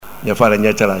Ya fara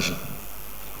nyetarashi.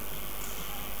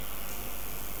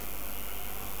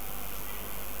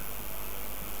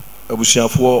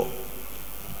 Abusiafo,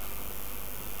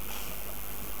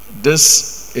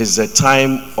 this is the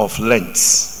time of Lent.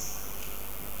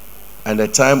 And the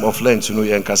time of Lent, you know,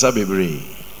 yankasa bebre.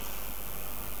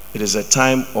 It is a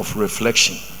time of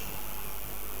reflection.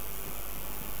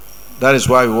 That is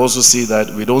why we also see that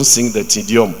we don't sing the Te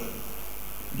Deum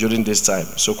during this time.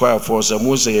 So quite for some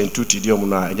into Te Deum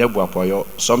na.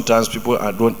 Sometimes people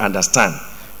don't understand.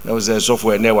 There was a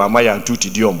software never Maya and Te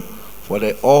Deum. For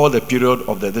all the period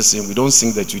of the this thing, we don't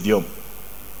sing the Te Deum.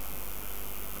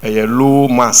 A low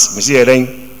mass. You see a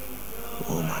ring?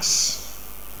 Low mass.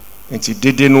 And she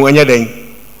didn't know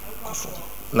anything.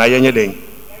 Na anything.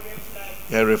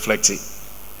 Yeah, reflecting.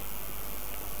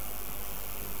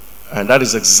 And that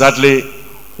is exactly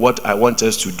what I want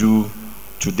us to do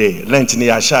today. Lent ni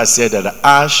Asha said that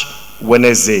Ash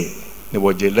Wednesday ne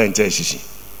wode Lent eshishi.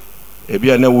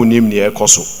 Ebi ana wunim ne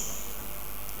ekoso.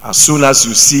 As soon as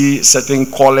you see certain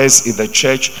colors in the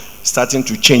church starting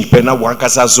to change, pena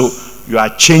wankasa so you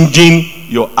are changing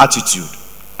your attitude.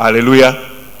 Hallelujah.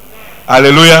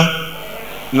 Hallelujah.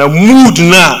 Na mood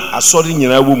na asori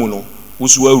nyina wo mu no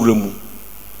wusu awuremu.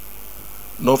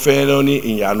 No fair ni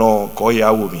in ya no ko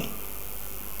ya wo mi.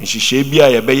 Nhihye bia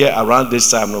ye be around this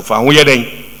time no fa ho ye den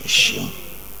him.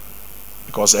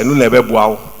 Because enu na be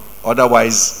boa.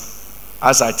 Otherwise,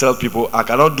 as I tell people, I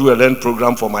cannot do a Lent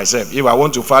program for myself. If I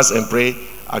want to fast and pray,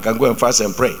 I can go and fast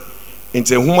and pray.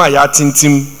 Inte huma ya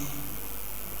tintim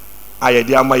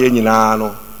ayede amaye nyina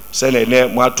no se na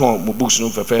ne mo aton mo books no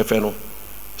fefefe no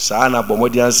sa na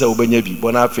bomodian se obenya bi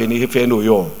bona fe ni hefe no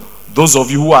yo. Those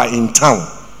of you who are in town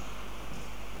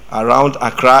around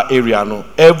Accra area, no,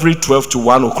 every 12 to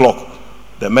 1 o'clock,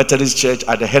 the Methodist Church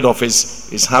at the head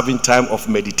office is having time of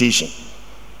meditation.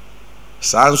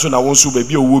 Sansu na wonsu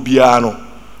baby owo bia no.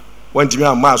 When timi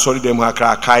ama sorry dem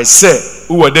Accra kai say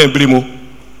who were dem brimu.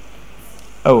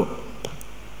 Oh.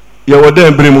 You were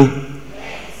dem brimu.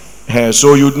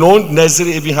 So you don't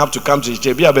necessarily even have to come to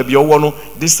church. Bia baby owo no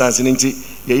distance nti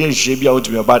ye nhye bia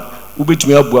wotumi about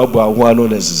ubetumi abuabu ho ano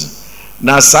necessary.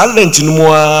 Na silent no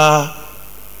mo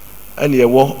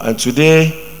and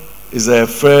today is the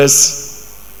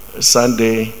first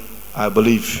Sunday, I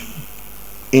believe,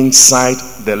 inside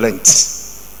the Lent.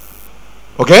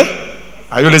 Okay?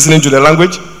 Are you listening to the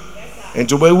language? Yes, and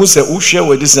to who say who share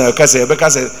with this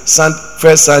because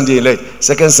first Sunday in Lent,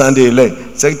 second Sunday in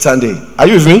Lent, second Sunday. Are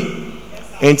you with me?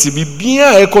 Yes, and to be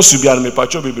bien echo subian me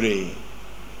pacho bebre.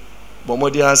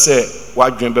 Bomodi say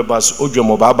what dream bebas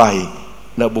odwemo babahi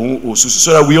na bohu osusu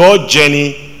so that we all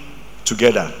journey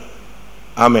together.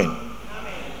 Amen.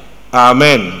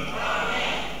 Amen. Amen.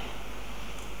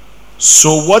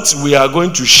 So what we are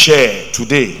going to share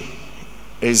today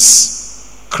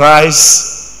is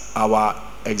Christ our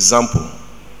example.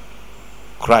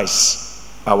 Christ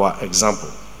our example.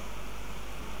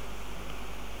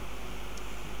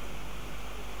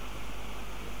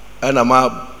 And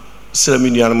I'm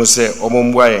ceremony and say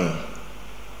omomwayen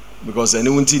because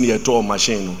anyone tin here to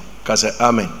machine can say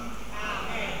amen.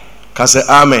 Can say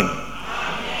amen.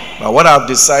 But what I've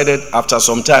decided after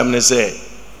some time, they say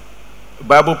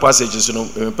Bible passages, you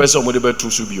know, person will be too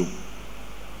subio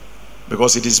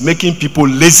because it is making people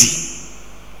lazy.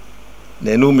 We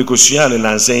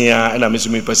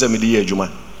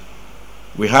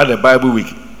had a Bible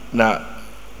week now.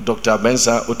 Dr.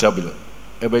 Benson Otabilo,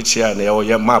 every chair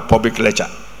and my public lecture.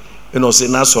 You know, say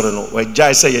now sorry no. When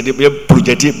Jai say you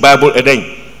project Bible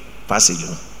passage, you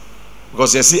know.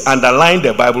 Because you see, underline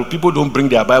the Bible, people don't bring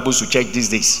their Bibles to church these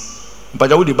days. But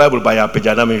you the Bible by a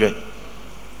pejana me.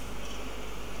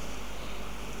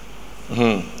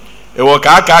 A work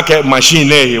machine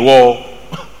there,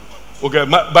 okay,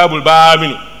 Bible by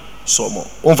me. So more.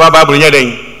 Unfa Bible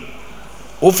yeding.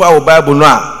 Ufa Bible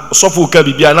na. Sofu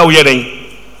kabibia na yeding.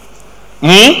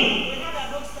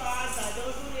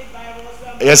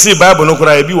 You see, Bible no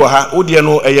kura ebi wa ha. Odi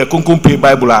no eye kunkumpe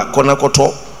Bible a kona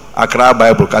koto. Accra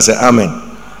Bible, can say amen.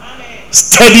 Amen.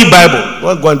 Steady Bible.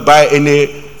 Don't go and buy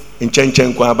any in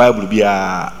Chen Bible.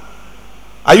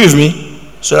 Are you with me?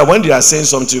 So that when they are saying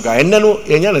something, you can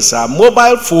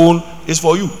mobile phone is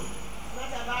for you.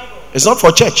 It's not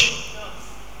for church.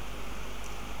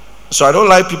 So I don't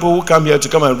like people who come here to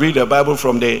come and read the Bible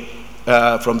from the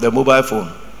mobile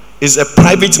phone. It's a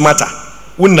private matter.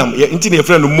 Unam, your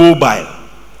friend mobile.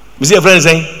 You see a friend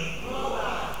saying,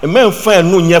 a man find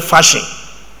no fashion.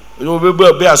 You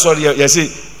be sorry, you see,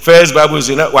 first Bible is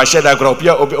why share that crop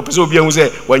here, who say,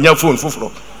 when your phone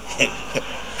full.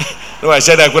 No, I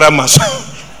said I could have mass.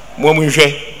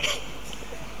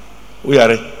 We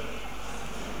are.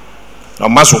 na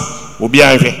maso obi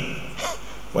anhwe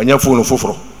wanya phone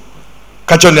foforo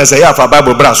catch on say ya fa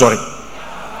Bible bra sorry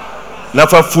na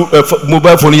fa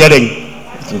mobile phone ya den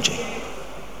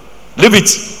leave it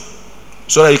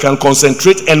so that you can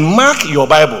concentrate and mark your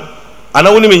Bible. And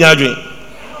I won't mean adwin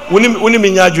woni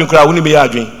me nya adwin kra woni me ya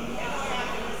adwin.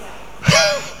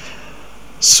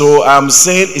 So I'm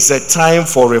saying it's a time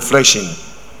for reflection.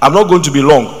 I'm not going to be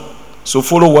long, so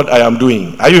follow what I am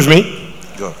doing. Are you with me?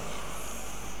 Good.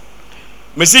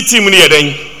 Me see team ni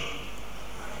eden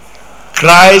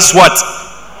Christ what?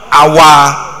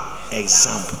 Our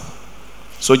example.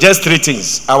 So just three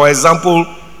things. Our example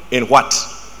in what?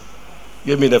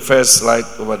 Give me the first slide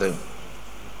over there.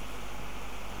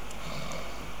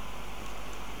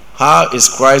 How is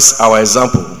Christ our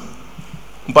example?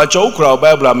 The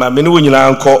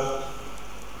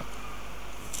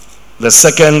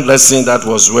second lesson that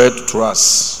was read to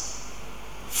us,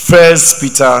 1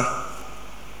 Peter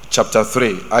chapter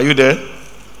 3. Are you there?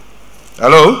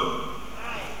 Hello?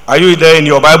 Are you there in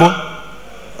your Bible?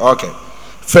 Okay.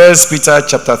 1 Peter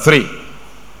chapter 3,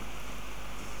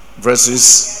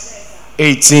 verses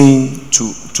 18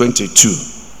 to 22.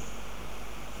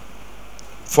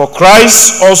 For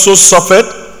Christ also suffered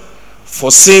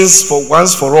for sins for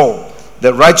once for all,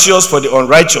 the righteous for the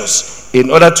unrighteous,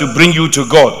 in order to bring you to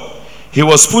God. He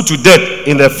was put to death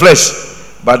in the flesh,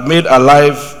 but made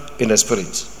alive in the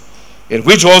spirit, in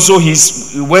which also he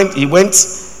went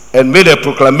and made a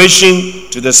proclamation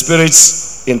to the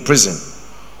spirits in prison,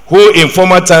 who in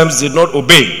former times did not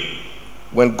obey,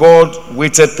 when God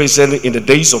waited patiently in the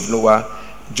days of Noah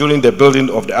during the building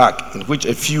of the ark, in which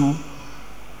a few,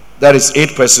 that is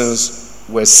 8 persons,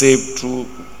 were saved through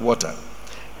water.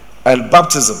 And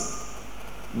baptism,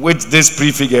 which this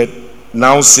prefigured,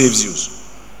 now saves you,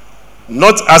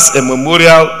 not as a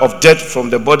memorial of death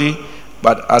from the body,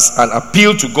 but as an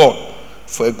appeal to God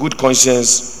for a good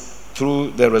conscience through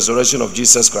the resurrection of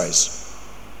Jesus Christ,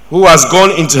 who has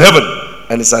gone into heaven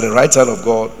and is at the right hand of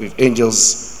God, with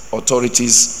angels,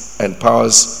 authorities, and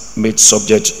powers made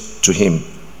subject to him.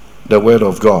 The word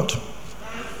of God.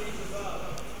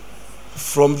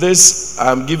 From this,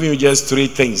 I'm giving you just 3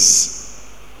 things.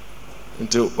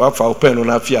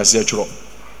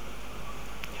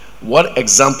 What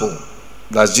example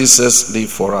does Jesus live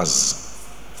for us?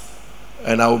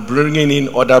 And I'll bring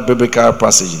in other biblical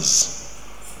passages.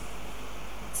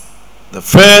 The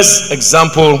first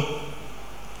example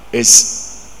is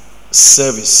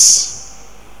service.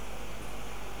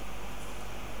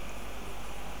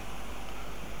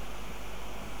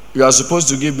 You are supposed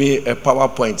to give me a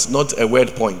PowerPoint, not a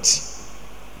word point.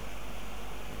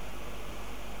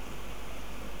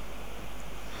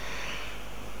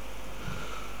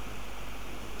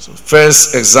 So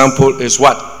first example is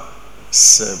what?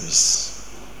 Service.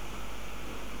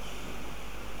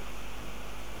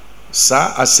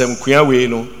 Sa asem kuya we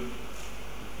no.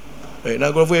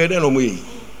 Na go for e no mo.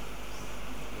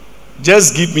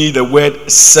 Just give me the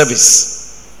word service.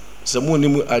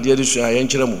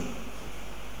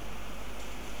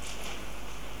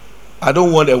 I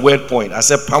don't want a word point. I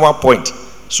said PowerPoint.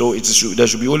 So there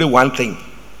should be only one thing.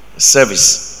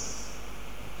 Service.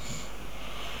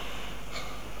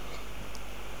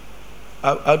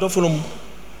 I don't know.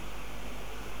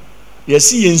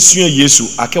 Yes,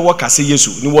 Yesu. Akewa kase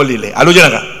Yesu. Ni wolele.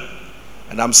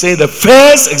 And I'm saying the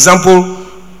first example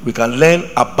we can learn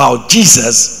about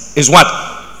Jesus is what?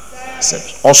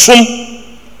 Service. Awesome.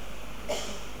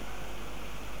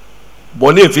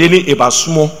 Bone fini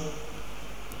ebasumo.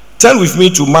 Turn with me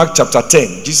to Mark chapter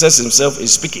 10. Jesus himself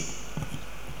is speaking.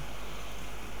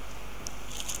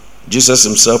 Jesus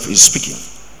himself is speaking.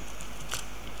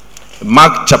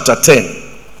 Mark chapter 10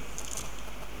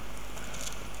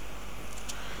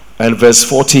 and verse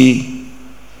 40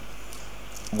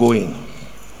 going.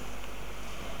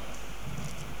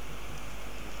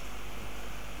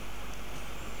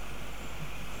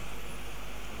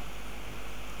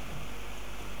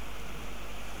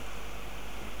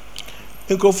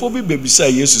 Nkrofobi baby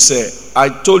say Jesus say, I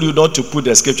told you not to put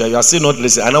the scripture. You are still not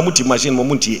listening. Anamuti machine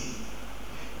momunti.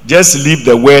 Just leave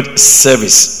the word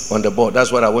service on the board.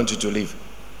 That's what I want you to leave.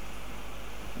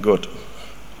 Good.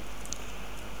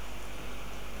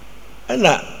 And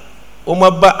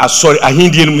Omaba sorry,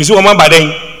 Ahindian Miss Omaba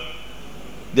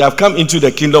they have come into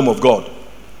the kingdom of God.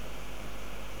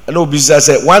 And Obisa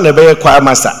said, one a be choir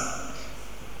master,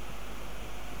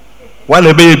 one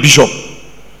a be bishop,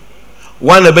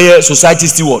 one a be society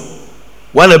steward,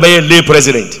 one a be lay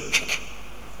president.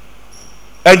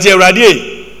 And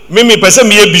Jeradi Mimi person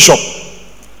be a bishop.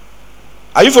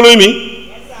 Are you following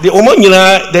me?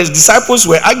 Yes, the disciples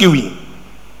were arguing.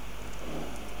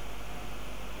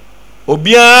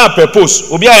 Obia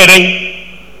purpose. Obia eren.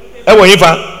 Ewo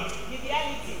hifa.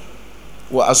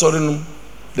 Well,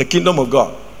 the kingdom of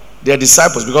God. They are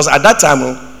disciples, because at that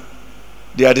time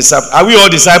they are disciples. Are we all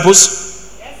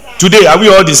disciples? Yes, today, are we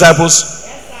all disciples?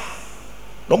 Yes, sir.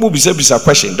 No more be a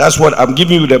question. That's what I'm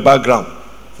giving you the background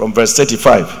from verse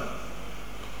 35.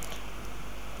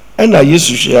 And I used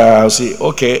to share, I'll say,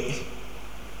 okay.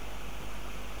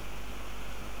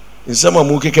 In some of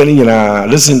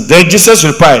listen, then Jesus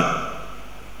replied.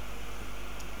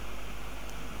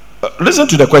 Listen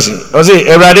to the question. I say,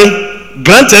 everybody,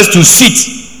 grant us to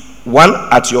sit, one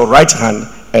at your right hand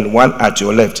and one at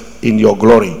your left in your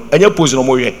glory. And you pose no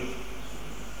more.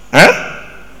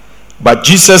 Huh? But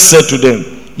Jesus said to them,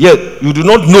 yet you do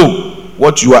not know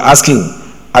what you are asking.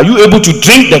 Are you able to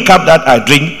drink the cup that I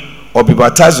drink, or be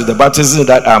baptized with the baptism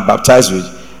that I am baptized with?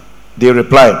 They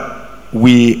replied,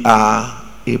 we are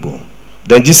able.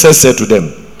 Then Jesus said to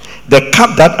them, the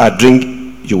cup that I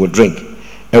drink, you will drink,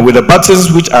 and with the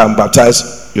baptism which I am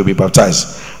baptized, you'll be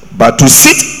baptized. But to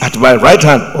sit at my right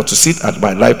hand or to sit at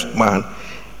my left hand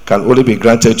can only be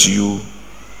granted to you,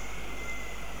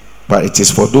 but it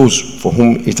is for those for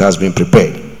whom it has been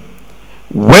prepared.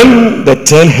 When the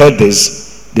 10 heard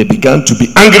this, they began to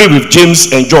be angry with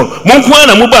James and John.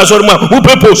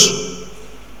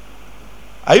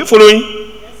 Are you following?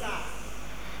 Yes, sir.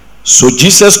 So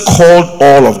Jesus called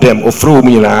all of them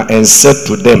and said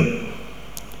to them,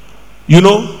 you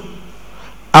know,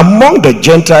 among the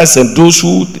Gentiles and those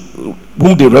whom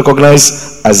they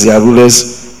recognize as their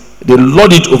rulers, they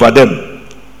lord it over them,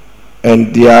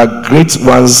 and their great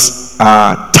ones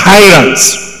are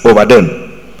tyrants over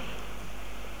them.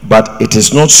 But it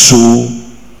is not so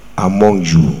among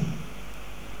you.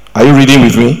 Are you reading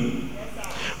with me?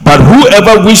 But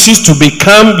whoever wishes to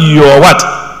become your what?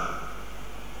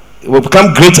 Will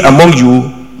become great among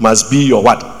you must be your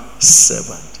what?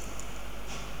 Servant.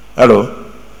 Hello?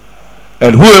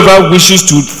 And whoever wishes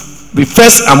to be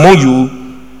first among you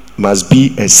must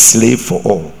be a slave for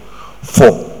all.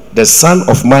 For the Son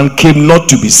of Man came not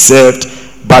to be served,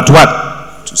 but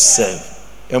what? To serve.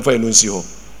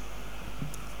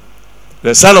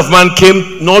 The Son of Man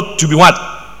came not to be what?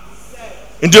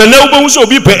 Into a neighbor who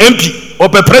be per MP or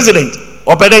per president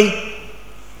or per day.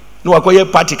 No, I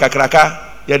party kakraka,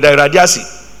 ya radiasi.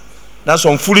 That's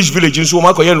some foolish village in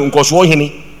Sumakoya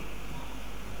Lunkoswahini.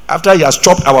 After he has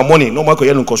chopped our money, no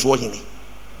Makoya Lunkoswahini.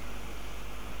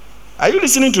 Are you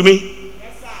listening to me?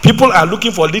 Yes, people are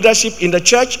looking for leadership in the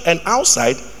church and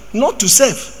outside, not to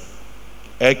serve.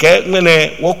 Okay,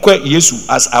 Jesus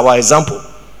as our example.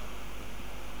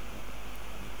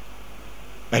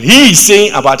 And he is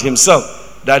saying about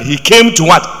himself that he came to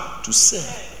what? To serve.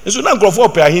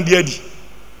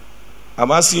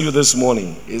 I'm asking you this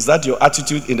morning, is that your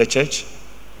attitude in the church?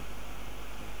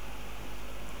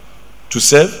 To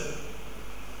serve?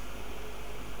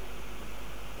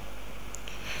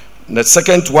 The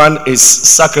second one is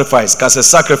sacrifice. Because a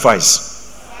sacrifice.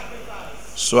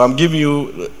 So I'm giving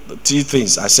you the 3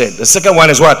 things I said. The second one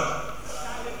is what?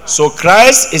 So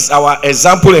Christ is our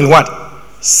example in what?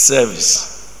 Service.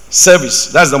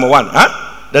 Service. That's number 1.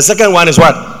 Huh? The second one is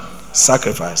what?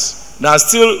 Sacrifice. Now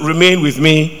still remain with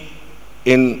me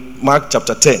in Mark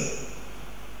chapter 10.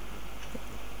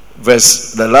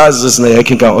 Verse, the last verse,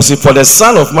 for the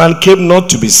Son of Man came not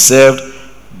to be served,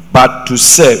 but to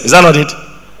serve. Is that not it?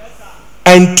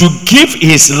 And to give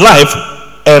his life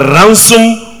a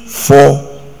ransom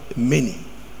for many.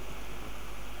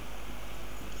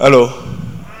 Hello?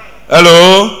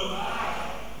 Hello?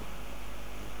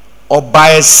 Or by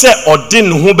a set or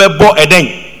din who be bought a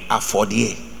den afford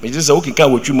ye. Me just say okay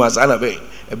can what you must a be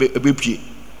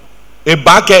a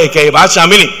back a ba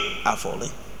shamini afford.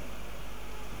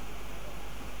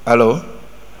 Hello?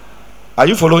 Are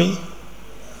you following?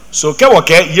 So ke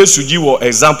Yesu ji wo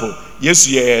example.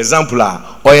 Yesu ye example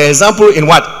or example in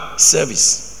what?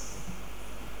 Service.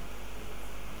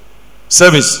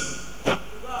 Service.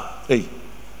 Hey.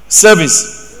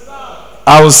 Service.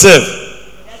 I will serve.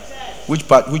 Which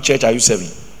part? Which church are you serving?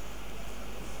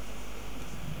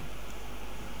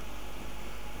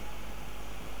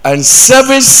 And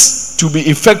service to be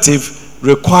effective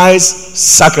requires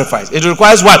sacrifice. It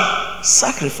requires what?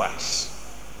 Sacrifice.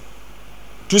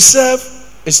 To serve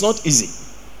is not easy.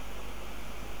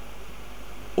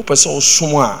 Person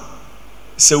someone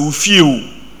say we feel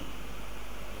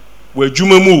we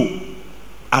jumemu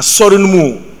asori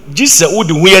mu jise wo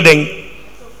de huye den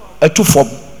etufom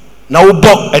na wo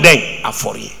bo eden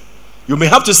afori. You may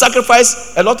have to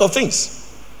sacrifice a lot of things.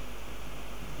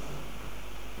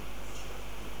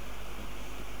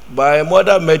 My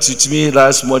mother met with me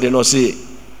last Monday and say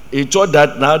he thought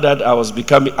that now that I've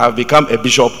become a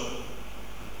bishop,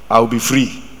 I'll be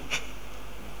free.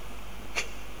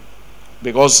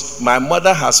 Because my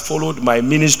mother has followed my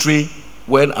ministry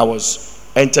when I was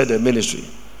entered the ministry.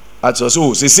 At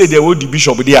so they say they will the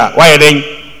bishop there. Why then?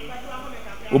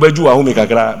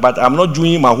 But I'm not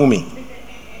doing my homie.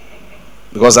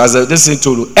 Because as this thing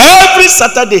told you, every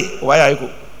Saturday, why I go?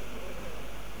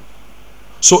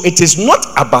 So it is not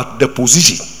about the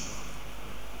position.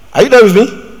 Are you there with me?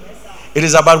 Yes, it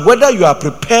is about whether you are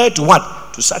prepared to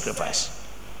what? To sacrifice.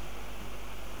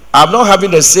 I'm not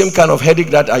having the same kind of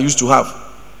headache that I used to have.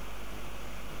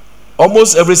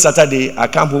 Almost every Saturday, I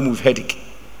come home with headache.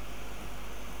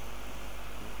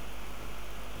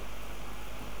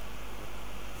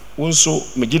 To come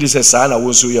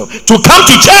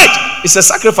to church is a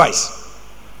sacrifice.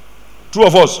 True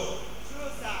of us?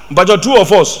 But you're true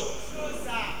of us.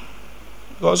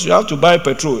 Because you have to buy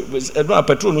petrol.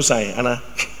 Petrol no sign, Anna.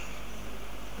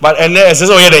 But and then it says,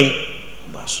 oh yeah, then.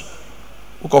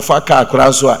 And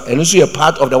also a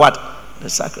part of the what? The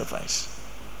sacrifice.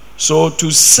 So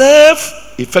to serve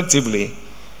effectively,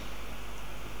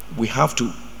 we have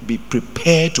to be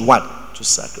prepared to what? To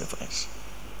sacrifice.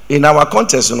 In our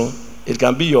context, you know, it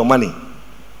can be your money.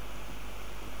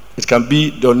 It can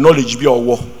be the knowledge be your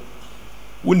war.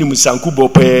 Every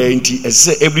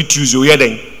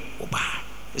Tuesday,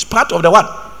 it's part of the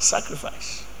what?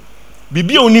 Sacrifice.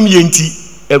 Bibi onim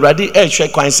yenti, everybody share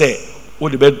coin say, "Oh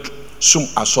the bed sum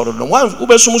asoro no one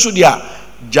ube sum so dia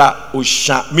ja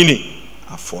osha mini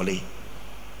afole."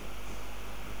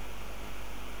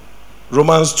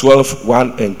 Romans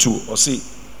 12:1 and 2. Or see,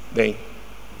 then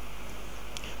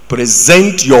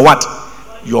present your what?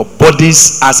 Your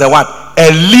bodies as a what?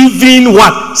 A living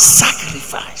what?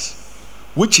 Sacrifice,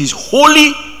 which is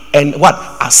holy and what?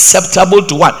 Acceptable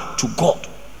to what? To God.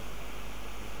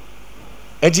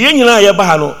 And the year I ever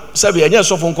had sabi anya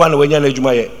so fun kwan na wanya na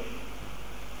adwuma ye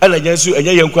ana jansu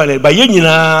anya ye nkwan na ba ye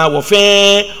nyina wo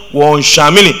fe won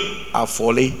shamini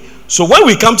afole. So when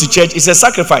we come to church, it's a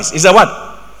sacrifice. It's a what?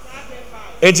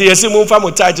 Sacrifice. And yes, mo fa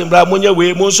mo tithe bra mo nya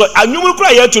we mo so anwum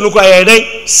kura ye tu no kura ye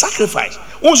den sacrifice.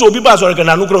 Unso obi ba so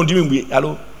na no kura ndimi mbi.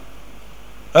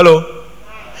 Hello.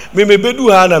 Me bedu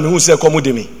ha na me hu se komo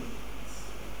de me.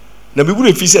 Now, people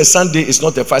if he says Sunday is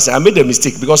not a fasting, I made a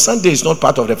mistake because Sunday is not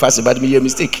part of the fasting, but me a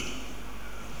mistake.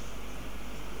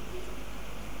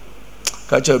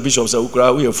 Catch a bishop say,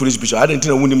 "We are foolish bishop." I didn't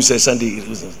know when him say Sunday.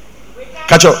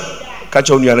 Catch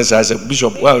on you and say,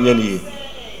 "Bishop, why on you?"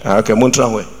 Okay,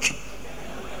 Montra.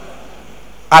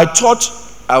 I thought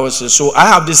I was so. I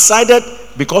have decided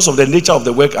because of the nature of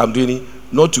the work I'm doing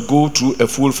not to go through a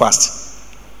full fast.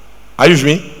 Are you with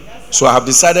me? So I have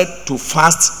decided to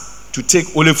fast. To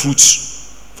take only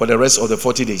fruits for the rest of the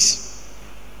 40 days.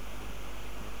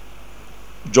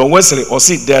 John Wesley or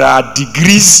see there are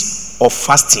degrees of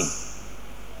fasting.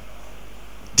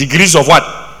 Degrees of what?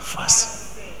 Fast.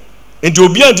 And to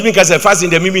be able to fast in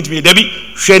the moment to be Debbie,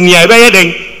 Shenia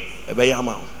Bayadeng,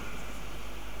 Bayama.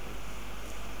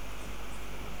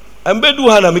 And Bedu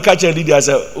Hana Mikacha did as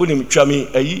a Unim Chami,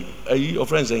 a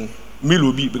friend saying,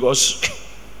 Milubi, because.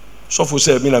 So for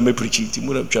say me na me preach it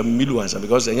mo na twa milu ansa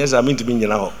because yes I mean to be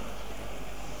nyina ho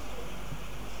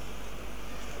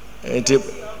ente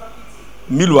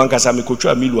milu ankasa me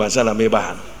kotwa milu ansa na me ba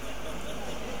ha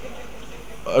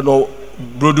no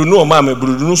brodu no ma me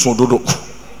brodu no so dodo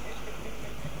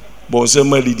bon se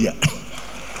ma Lydia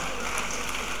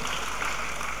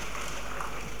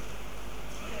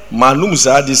manum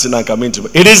sa this na coming to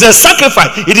it is a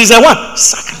sacrifice. It is a what?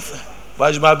 Sacrifice.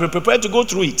 But you must be prepared to go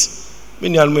through it.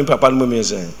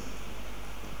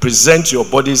 Present your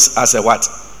bodies as a what?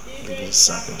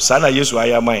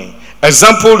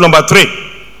 Example number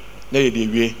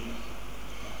 3.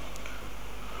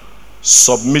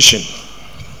 Submission.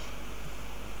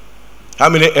 How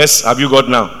many S have you got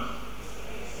now?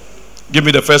 Give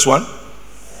me the first one.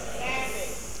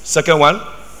 Second one.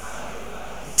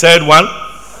 Third one.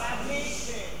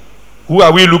 Who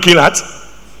are we looking at?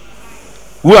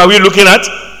 Who are we looking at?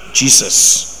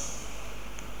 Jesus.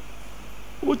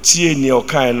 Utie ni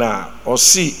okai na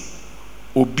osi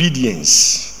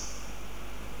obedience.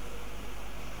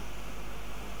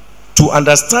 To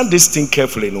understand this thing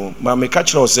carefully, no, my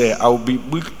catcher say I will be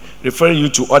referring you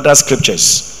to other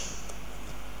scriptures.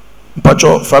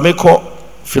 Pacho Fameko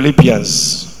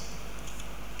Philippians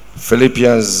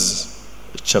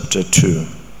chapter 2.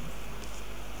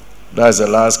 That is the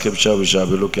last scripture we shall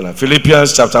be looking at.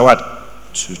 Philippians chapter what?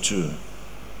 2.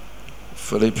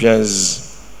 Philippians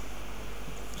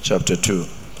chapter 2.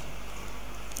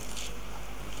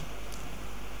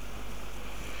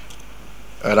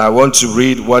 And I want to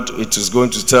read what it is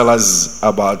going to tell us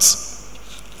about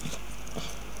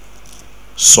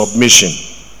submission.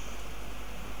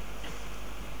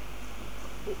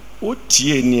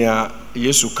 Otie nia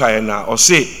Yesu kae na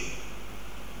ose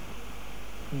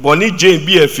boni je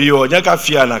bi afie o nya ka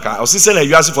fie na ka ose se na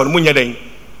wiase fo no munye den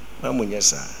na munye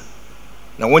sa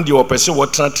na wonde wo pese wo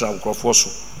tratra nkrofo so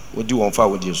odi won fa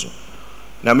wodi so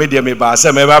na me de me ba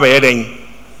se me ba ba ye den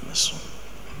so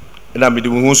na me de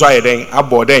hu so aye den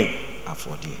abo den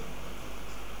afodi.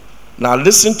 Now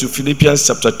listen to Philippians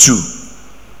chapter 2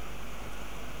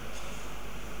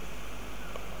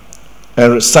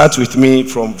 and start with me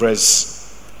from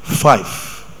verse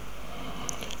 5.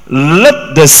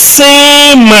 Let the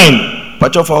same mind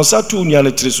pacho fa osa tu nya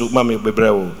na triso mame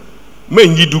bebrewo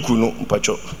menyi duku no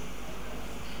pacho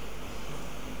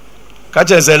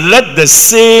kacha say let the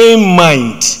same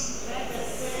mind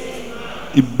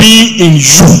be in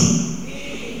you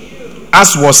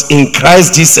as was in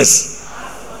Christ Jesus,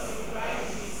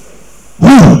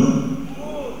 who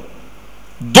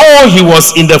though he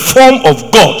was in the form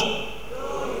of God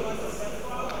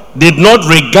did not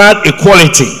regard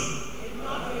equality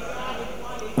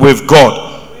with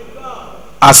God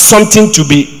as something to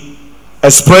be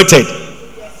exploited,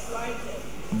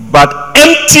 but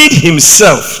emptied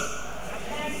himself,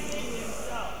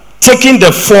 taking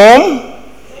the form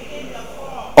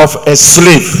of a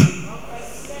slave,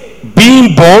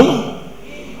 being born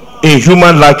in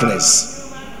human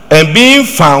likeness, and being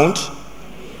found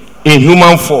in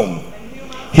human form.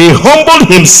 He humbled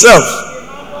himself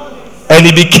and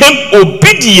he became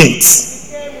obedient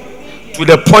to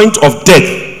the point of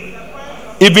death,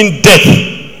 even death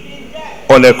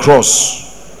on a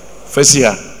cross. First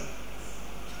here.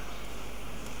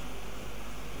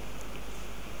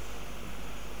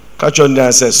 Catch on there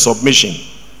and says submission.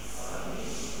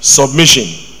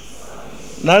 Submission.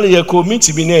 Now you commit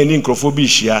to be near any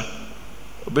microphobia.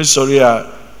 Be sorry,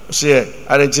 say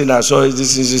Argentina. So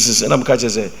this and I'm catching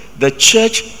say the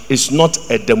church is not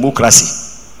a democracy.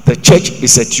 The church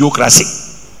is a theocracy.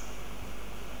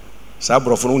 Yes, sir.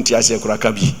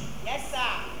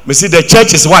 Me see the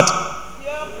church is what?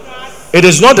 Theocracy. It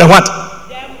is not a what?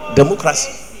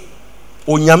 Democracy.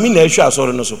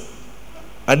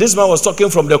 And this man was talking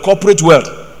from the corporate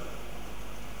world.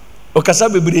 Okasa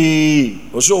bebre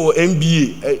oso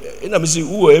MBA ina misi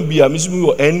wo MBA misi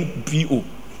wo NPO.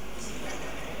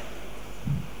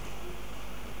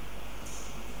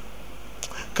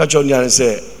 Catch on and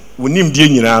say wonim die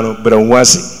nyina no bra hu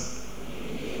ase.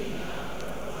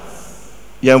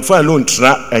 Yamfa no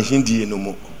ntra ahindie no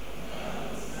mu.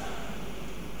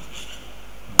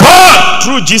 God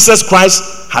through Jesus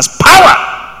Christ has power,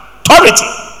 authority.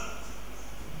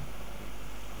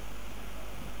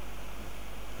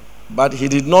 But he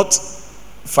did not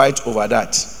fight over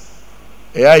that.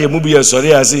 Yeah, you move your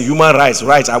sorry, I say human rights,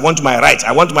 right? I want my right.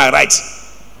 I want my right.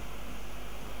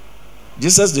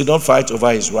 Jesus did not fight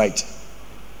over his right.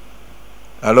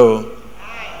 Hello?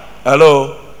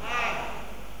 Hello?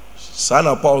 Son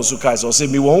of Paul Sukai, so say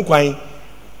me won't quite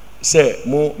say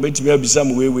more make me be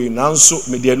some way now so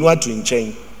me dear no to in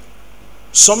chain.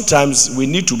 Sometimes we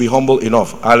need to be humble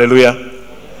enough. Hallelujah.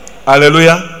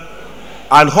 Hallelujah.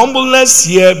 And humbleness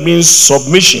here means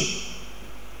submission.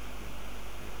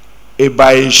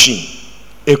 Ebaeshi.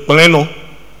 Epleno.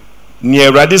 Ni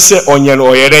erade se onyen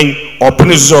oyeren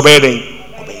opene so obeden.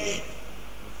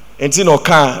 Enti no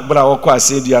kan bra wo kwa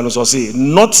se dia no so say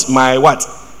not my what?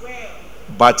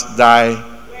 But thy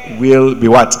will be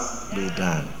what? Be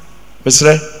done.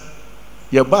 Mesre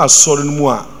ye ba asori no mu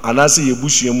a anase ye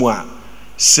busue mu a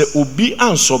se obi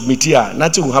an submit a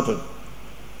nothing will happen.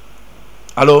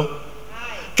 Hello?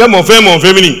 Come on,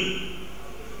 family.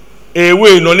 A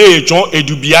way no le chon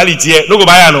edubiality no go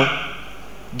buy no.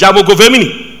 Jabo ko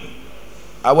family.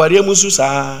 Aware musu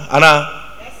sa ana.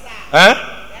 Yes, sir.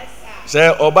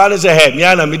 Say oba say hey, me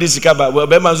ana me disika ba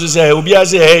be man so say obi a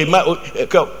say hey ma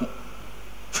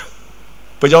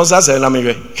Pejon sa say na me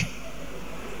hwe.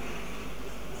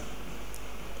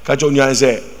 Catch on you and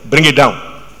say bring it down.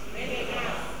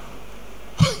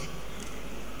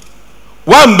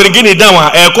 One bringing it down,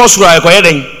 a cost for a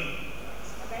coheading.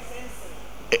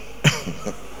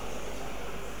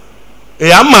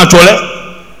 A matole,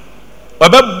 a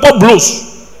bob blues.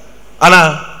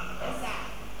 Anna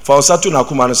for Satuna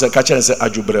Kuman say, catch and say,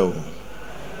 Ajubreo.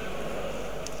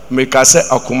 Make us say,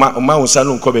 Akuma, Mount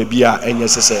Sanum Kobe Bia, and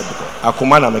yes, say,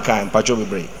 Akumana Meka and Pacho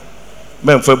Bre.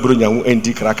 Men for Brunya and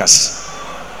Dick Rakas.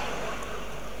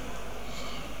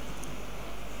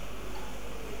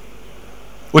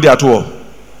 What are you at?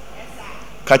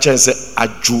 Catch and say,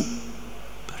 Aju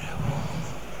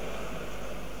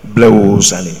Blew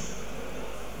Sally.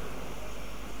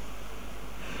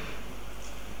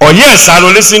 Oh, yes, I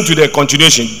will listen to the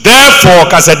continuation. Therefore,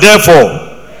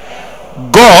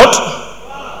 God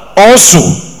also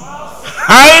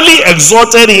highly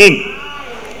exalted him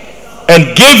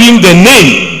and gave him the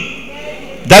name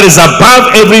that is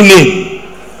above every name,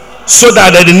 so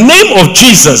that at the name of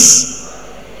Jesus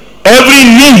every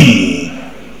knee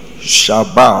shall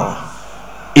bow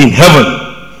in heaven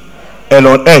and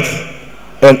on earth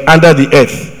and under the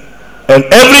earth, and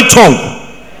every tongue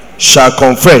shall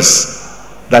confess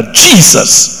that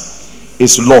Jesus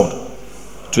is Lord,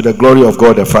 to the glory of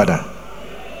God the Father.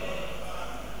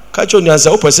 Catch on your answer.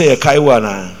 Open say a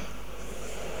kaiwana.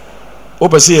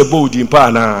 Open say a bold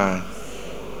impana.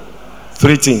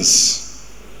 Three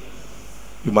things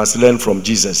you must learn from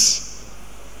Jesus.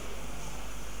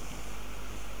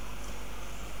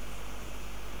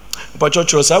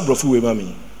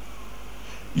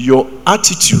 Your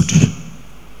attitude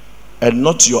and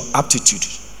not your aptitude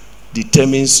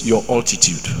determines your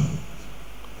altitude.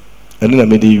 And then I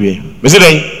made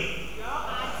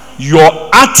your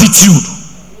attitude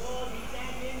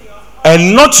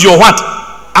and not your what?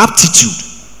 Aptitude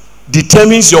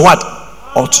determines your what?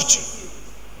 Altitude.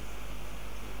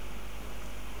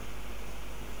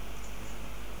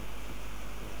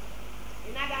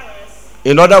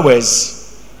 In other words,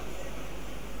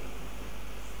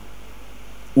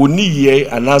 uniye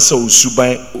anasa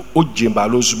usuban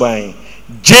ojembalo usuban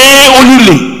je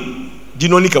olule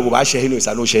dinoni ka bo ba hye no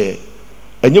isa no hye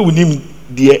enye unim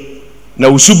de na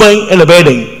usuban elebe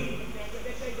den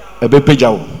ebepeja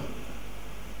wo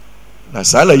na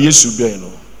sala Yesu be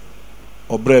no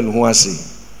obre no ho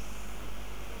ase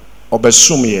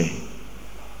obesom ye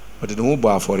ode no ho bo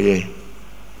afore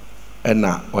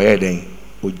ena oye den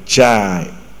ojai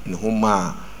no ho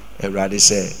ma Ewurade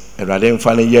se Ewurade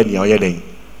mfa ne ye nia oye den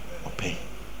ope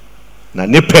na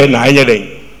ne pe na anye den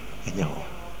enya ho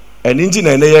eni nti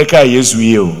na ne ye ka Yesu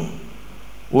ye o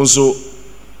wonso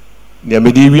ne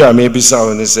amedi wi a me bisa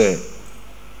o ne se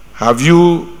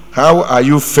how are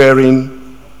you faring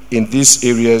in these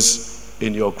areas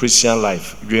in your Christian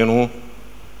life? You know,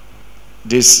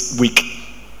 this week,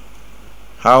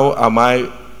 how am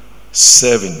I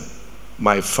serving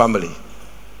my family,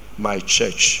 my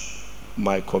church,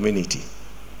 my community?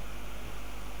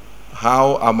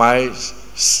 How am I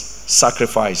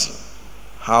sacrificing?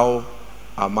 How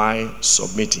am I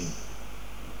submitting?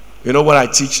 You know, when I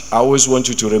teach, I always want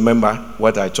you to remember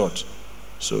what I taught.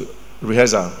 So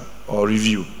rehearsal or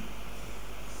review.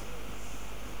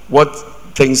 What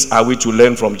things are we to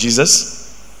learn from Jesus?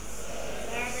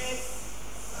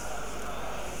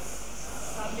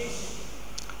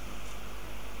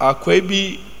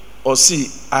 Akwebi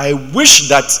Osi, I wish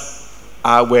that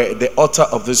I were the author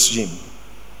of this hymn.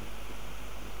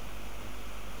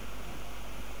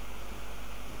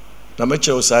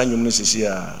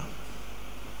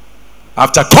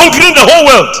 After conquering the whole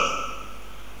world,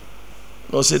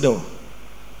 no, say no.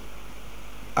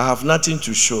 I have nothing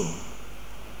to show.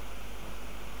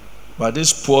 But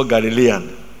this poor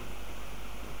Galilean,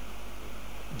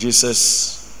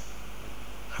 Jesus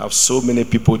have so many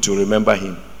people to remember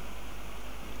him.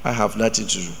 I have nothing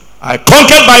to do. I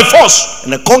conquered by force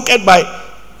and I conquered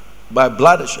by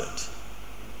bloodshed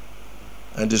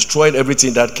and destroyed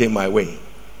everything that came my way.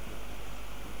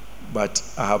 But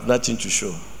I have nothing to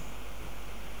show.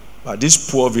 But this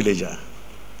poor villager,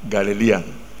 Galilean,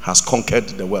 has conquered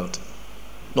the world.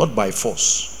 Not by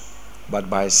force, but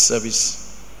by service,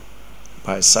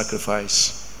 by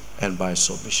sacrifice, and by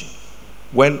submission.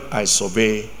 When I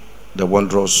survey the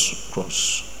wondrous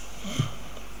cross.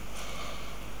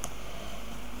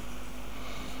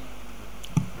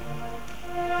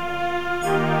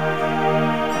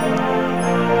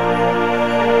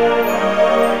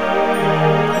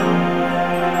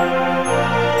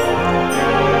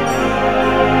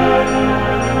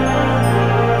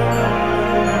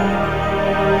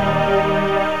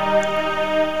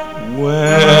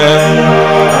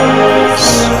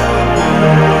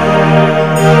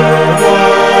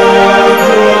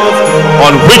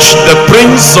 Which the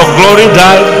Prince of Glory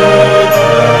died,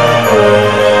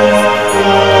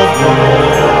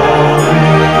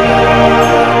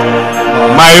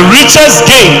 my richest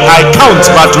gain I count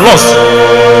but loss,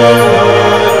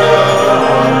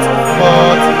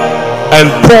 and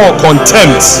pour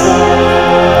contempt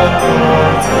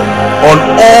on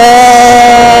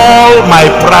all my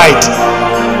pride.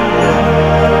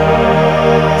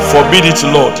 Forbid it,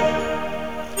 Lord,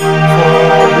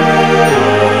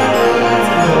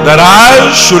 that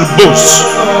I should boast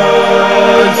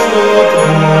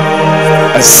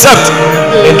except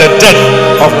in the death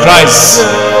of Christ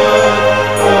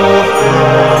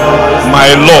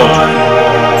my Lord.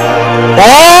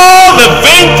 All the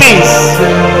vain things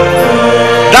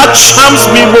that charms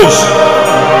me most,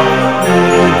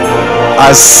 I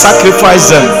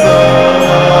sacrifice them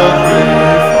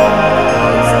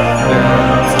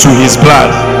to his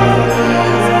blood.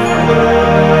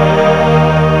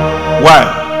 Why?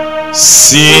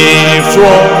 See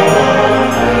from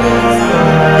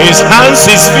his hands,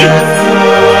 his feet,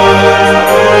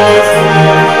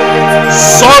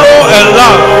 sorrow and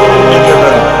love.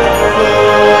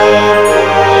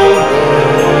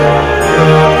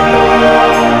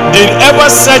 Did ever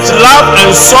such love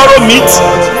and sorrow meet?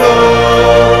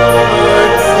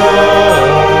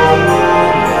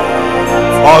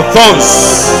 Or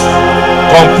thorns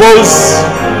compose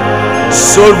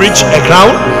so rich a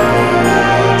crown?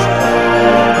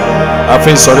 I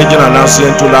face original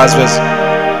announcement to last verse.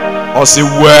 Or say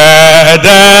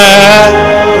whether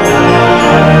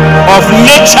of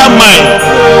nature mine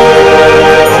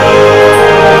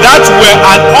that were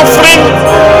an offering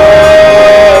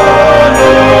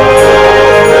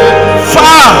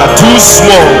far too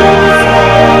small,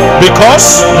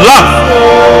 because love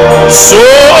so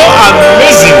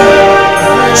amazing,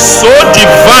 so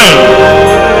divine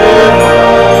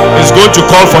is going to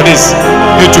call for this.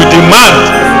 It will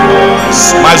demand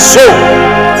my soul,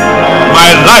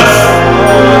 my life.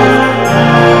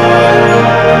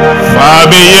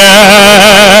 Fabia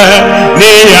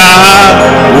Nia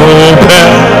Ope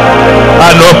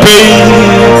Anope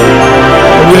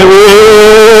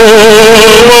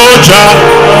Oja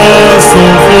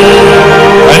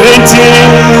Anenti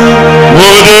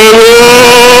Oja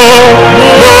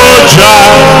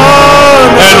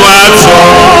Enwato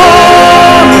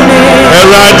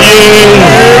Eradie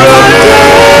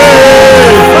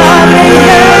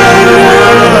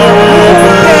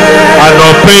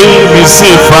Anope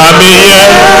misi famille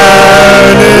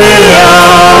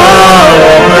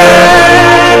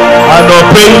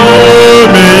Anope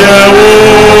miye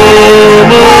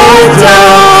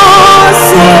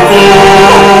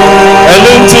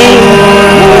Elenti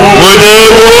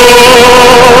Odewo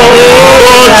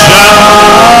Oja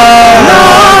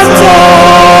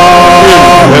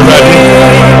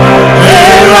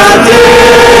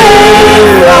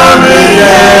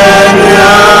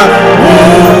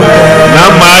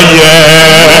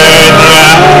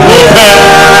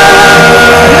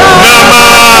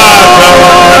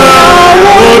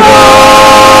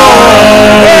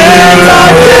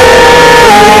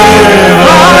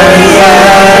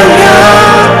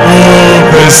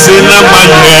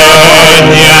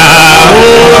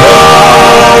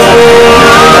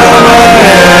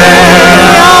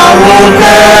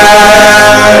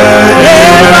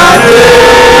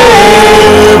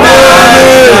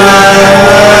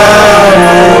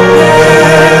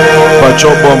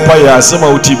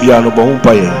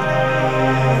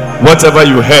whatever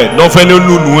you heard, no feno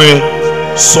nunwe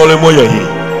Solomon yahi.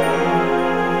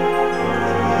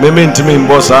 Me mentimi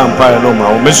mbosa empire no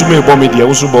ma. Mesume bomi dia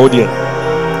usubo dia.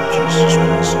 Jesus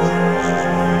Christ.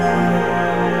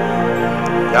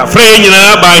 Ya frey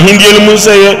nyina ba hindie mu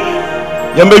sey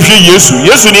ya mehwe Yesu.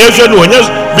 Yesu ne ehwe no onye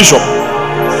bishop.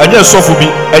 Anya sofu bi,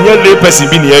 anya lay person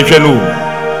bi ne ehwe no.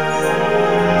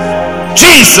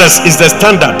 Jesus is the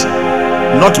standard,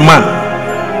 not man.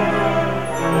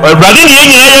 Brother ni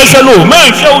nyina ye hwe no, ma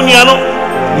hwe unia no,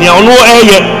 ni ono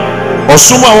eye,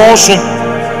 osum a wo som.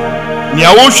 Ni a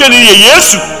wo hwe ni ye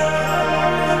Yesu.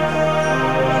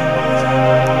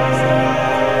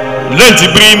 Lenti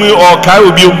brimi o kai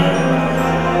obiom.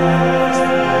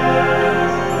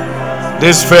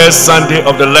 This first Sunday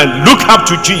of the Lent, look up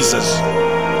to Jesus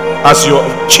as your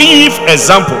chief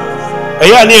example.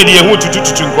 Eya na edi ehu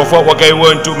tututu nkofo wakai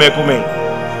want to make me.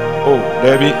 Oh,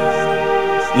 baby.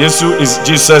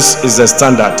 Jesus is the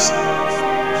standard.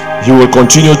 He will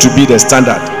continue to be the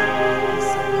standard.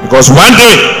 Because one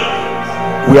day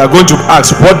we are going to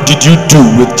ask, what did you do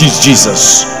with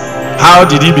Jesus? How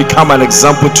did he become an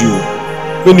example to you?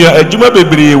 When you are ejuma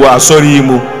bebre wa asori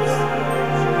mu,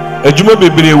 ejuma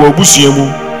bebre wa obusuye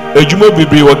mu, ejuma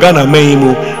bebre wa Ghana man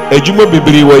mu, ejuma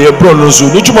bebre wa ye bro no so,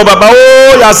 ejuma baba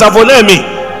o ya safonemi.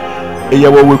 We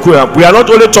are not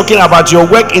only talking about your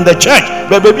work in the church,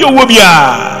 but baby,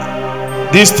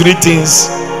 these three things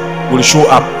will show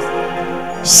up: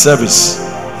 service,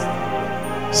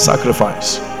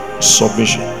 sacrifice,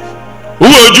 submission.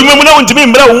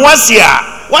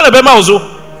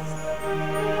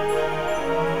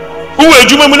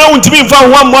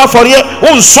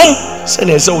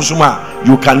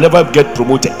 You can never get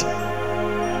promoted.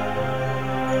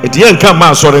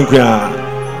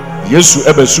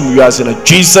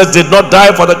 Jesus did not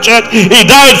die for the church, he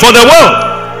died for the world.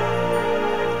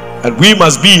 And we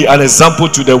must be an example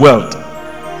to the world.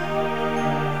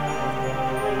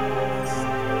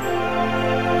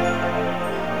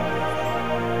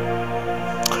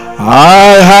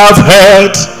 I have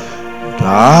heard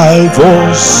thy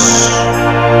voice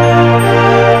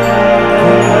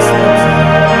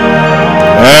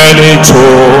and he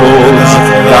told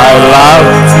thy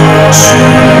love to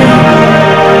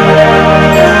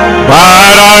but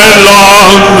I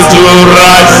long to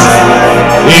rise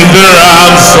in the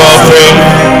arms of him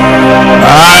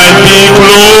and be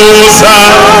closer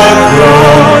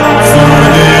to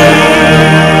thee.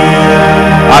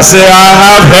 I say, I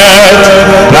have heard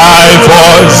thy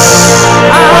voice.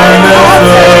 I have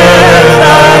heard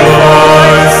thy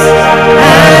voice,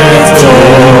 and it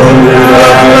told me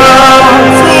love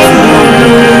to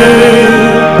thee.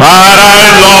 But I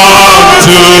long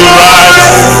to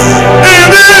rise in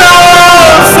the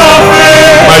arms of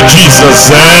him, my Jesus,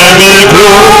 and be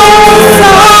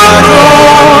closer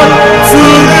to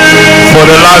thee. For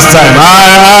the last time, I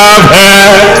have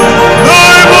heard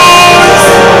thy voice.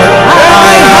 I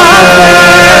have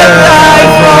heard thy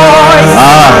voice.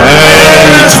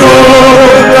 And it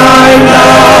told thy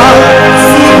love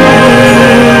to me.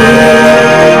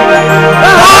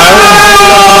 I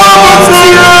long to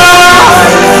rise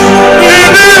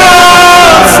in the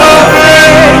arms of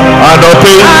him, and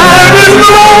obey.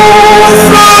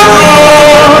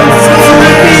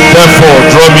 Therefore,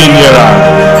 draw me nearer.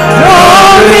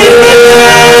 Draw me nearer,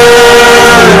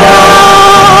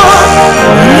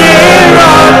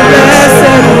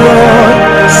 blessed Lord,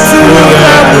 to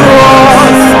the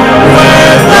cross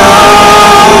where thou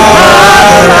hast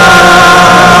died.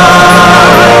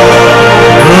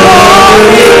 Draw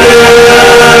me nearer,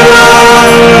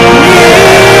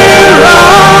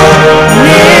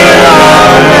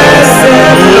 blessed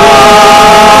Lord,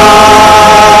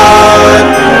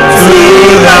 to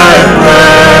thy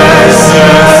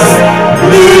precious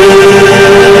living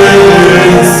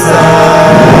side.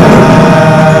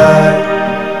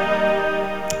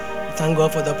 Thank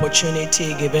God for the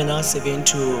opportunity given us even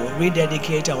to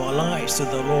rededicate our lives to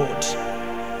the Lord.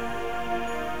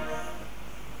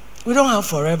 We don't have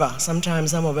forever.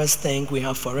 Sometimes some of us think we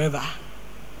have forever.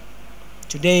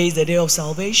 Today is the day of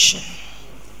salvation.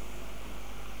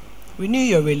 Renew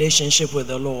your relationship with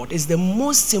the Lord. It's the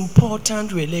most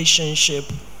important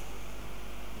relationship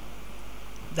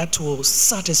that will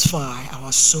satisfy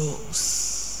our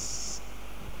souls.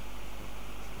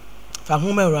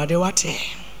 Fahume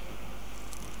radewate.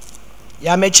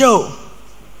 Yamecho.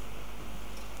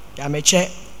 Yameche.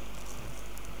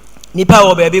 Nipa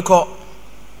wo baby ko.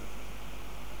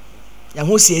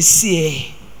 Yahu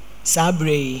siesie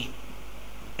sabre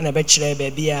na be kire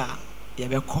baby a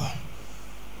yebeko.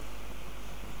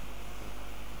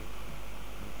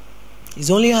 He's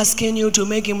only asking you to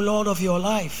make him Lord of your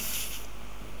life.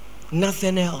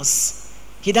 Nothing else.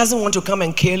 He doesn't want to come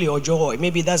and kill your joy.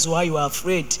 Maybe that's why you are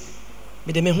afraid.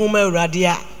 Me de me huma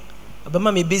radia.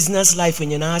 Abama me business life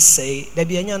in your say there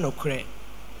be anya no kre.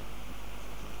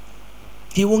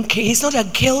 He won't kill. He's not a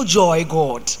killjoy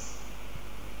God.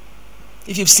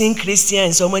 If you've seen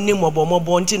Christians, so many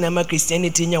mobo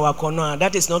Christianity in your corner,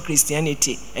 that is not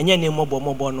Christianity. And your name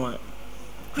mobo.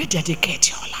 Rededicate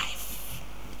your life.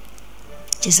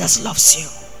 Jesus loves you.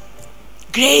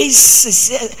 Grace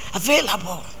is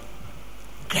available.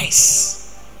 Grace.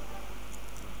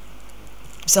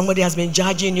 Somebody has been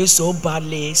judging you so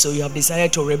badly, so you have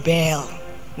decided to rebel.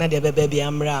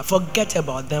 Forget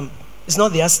about them. It's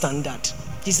not their standard.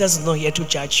 Jesus is not here to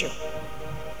judge you.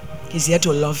 He's here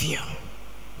to love you.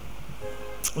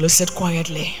 Let's sit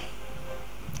quietly.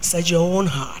 Set your own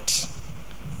heart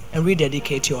and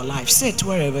rededicate your life. Sit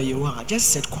wherever you are. Just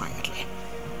sit quietly.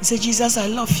 Say, Jesus, I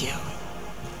love you.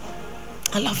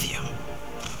 I love you.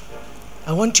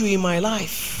 I want you in my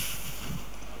life.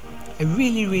 I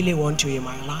really, really want you in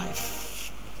my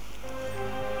life.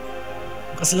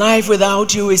 Because life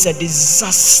without you is a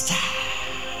disaster.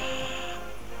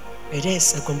 It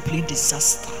is a complete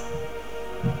disaster.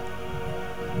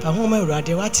 Fahome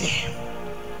rade wate.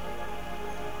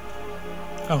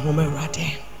 Fahome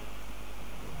rade.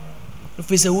 If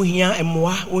we say uhia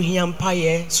emwa, uhia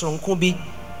mpaye, sronko bi,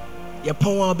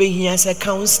 yapon be here say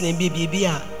counseling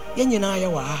bibia, yenyina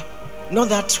yawa. Not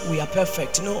that we are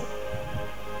perfect, no.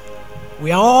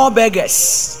 We are all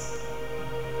beggars.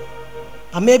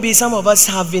 And maybe some of us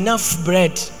have enough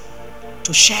bread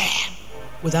to share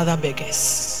with other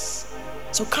beggars.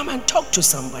 So come and talk to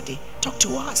somebody. Talk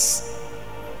to us.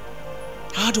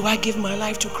 How do I give my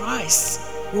life to Christ?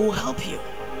 We will help you.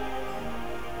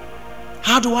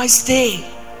 How do I stay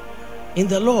in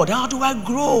the Lord? How do I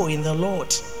grow in the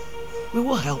Lord? We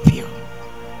will help you.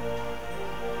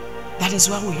 That is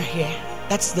why we are here.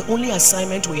 That's the only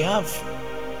assignment we have.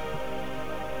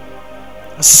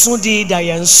 Asudi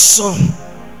dayanso.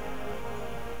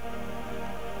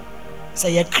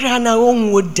 Say ye krana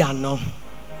onwuda no.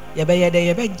 Ye be yede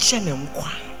ye be gye ne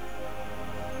nkwa.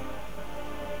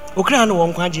 Okra no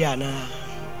wonkwa gye ana.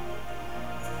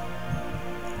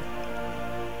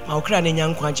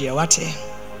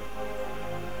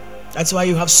 That's why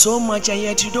you have so much and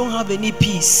yet you don't have any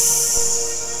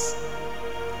peace.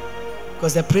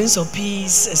 Because the Prince of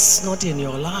Peace is not in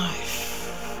your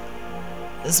life.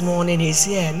 This morning he's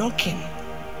here knocking.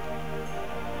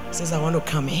 He says, I want to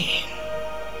come in.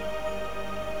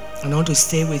 I want to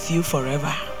stay with you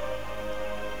forever.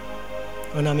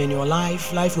 When I'm in your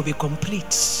life, life will be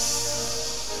complete.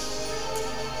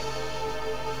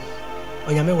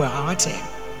 Onyame wa awate.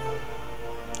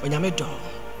 Onyame do.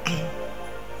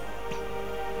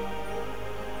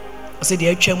 I said the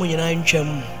atwam nyina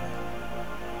ntwam.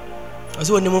 I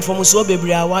said onim fom so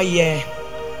bebre a waye.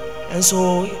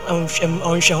 Enso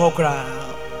onhwe ho kra.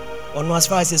 Ono as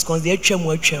far as is concerned the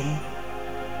atwam.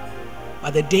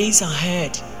 But the days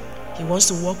ahead, he wants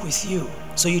to walk with you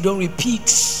so you don't repeat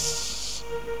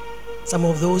some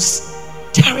of those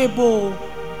terrible,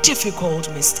 difficult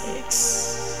mistakes.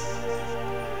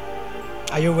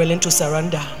 Are you willing to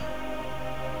surrender?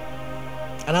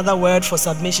 Another word for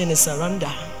submission is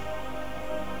surrender.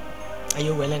 Are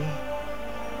you willing?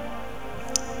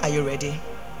 Are you ready?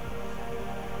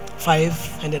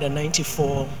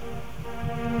 594.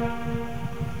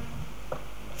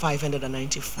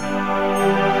 594.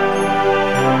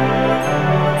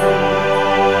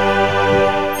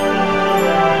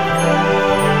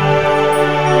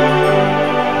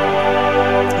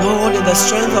 Lord, in the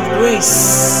strength of grace,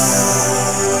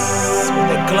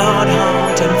 with a glad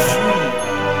heart and free,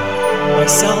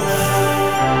 myself,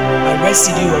 my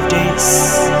residue of days,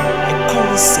 I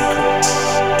consecrate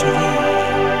to thee.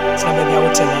 So maybe I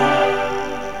will tell her.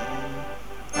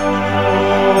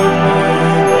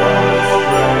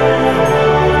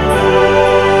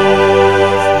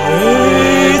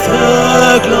 With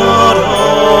a glad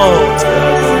heart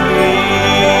and free,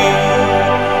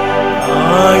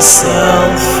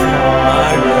 myself,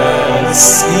 my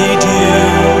residue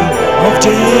of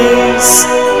days,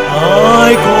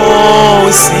 I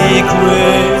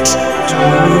consecrate to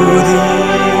thee.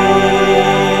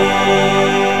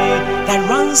 Thy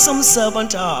ransomed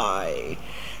servant I,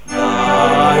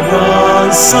 thy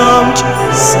ransomed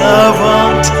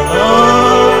servant I,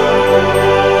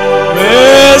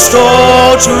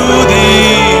 restore to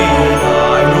thee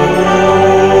thine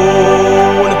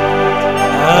own,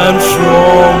 and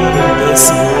from this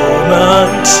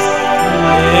moment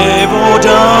live or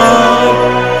die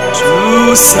to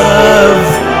serve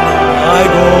my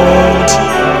God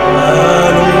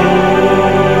alone.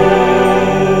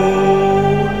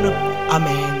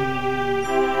 Amen.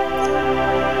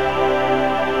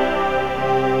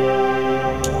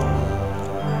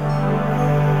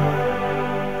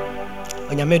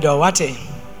 Onyamedo wate.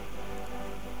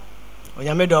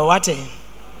 Onyamedo wate.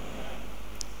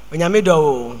 Onyamedo.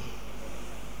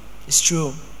 It's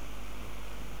true.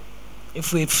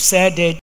 If we've said it